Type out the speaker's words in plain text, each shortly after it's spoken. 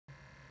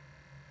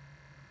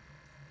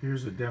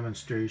Here's a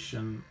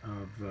demonstration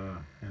of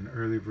an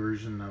early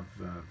version of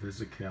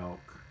VisiCalc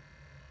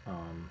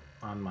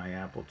on my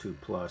Apple II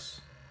Plus,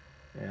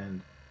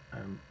 and I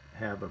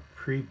have a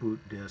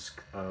pre-boot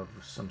disk of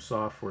some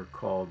software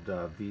called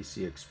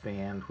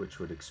VisiExpand, which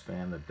would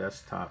expand the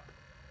desktop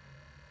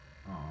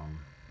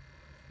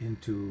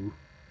into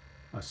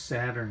a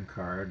Saturn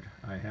card.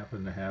 I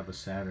happen to have a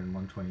Saturn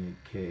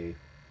 128K,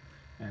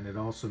 and it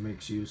also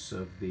makes use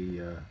of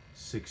the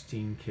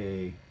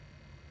 16K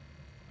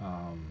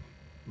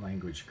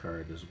language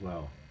card as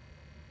well.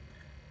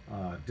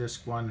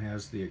 Disk 1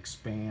 has the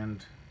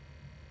expand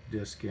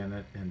disk in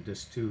it, and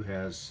disk 2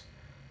 has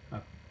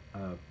a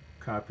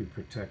copy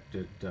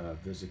protected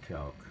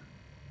VisiCalc.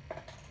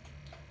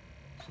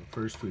 So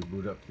first we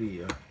boot up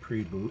the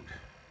pre-boot.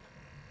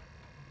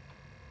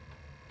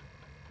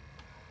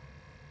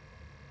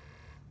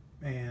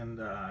 And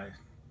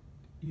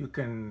you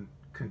can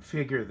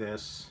configure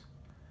this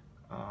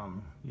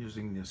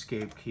using the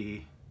escape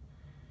key.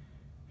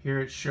 Here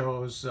it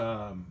shows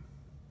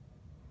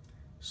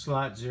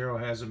slot 0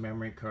 has a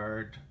memory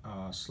card,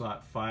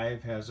 slot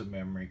 5 has a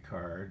memory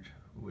card,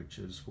 which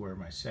is where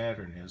my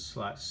Saturn is.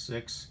 Slot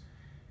 6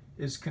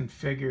 is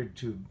configured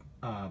to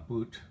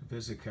boot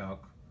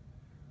VisiCalc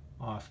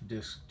off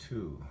disk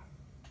 2.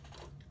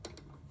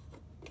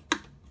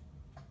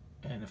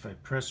 And if I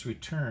press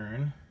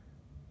return,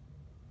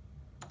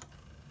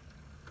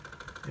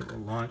 it will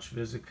launch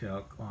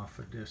VisiCalc off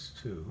of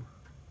disk 2.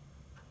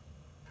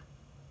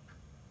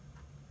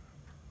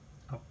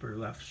 Upper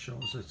left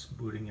shows it's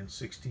booting in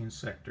 16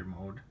 sector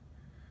mode.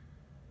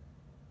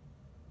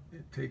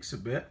 It takes a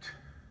bit.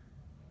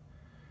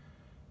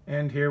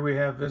 And here we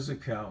have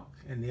VisiCalc.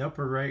 In the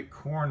upper right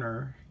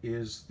corner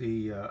is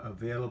the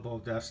available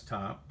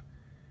desktop.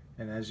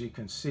 And as you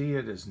can see,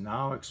 it is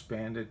now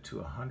expanded to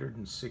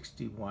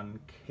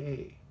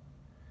 161K.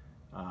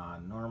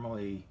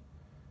 Normally,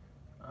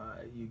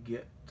 you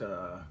get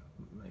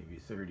maybe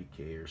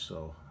 30K or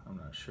so. I'm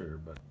not sure,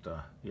 but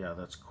yeah,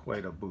 that's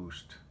quite a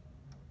boost.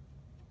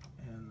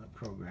 And the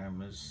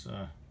program is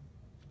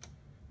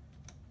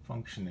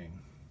functioning.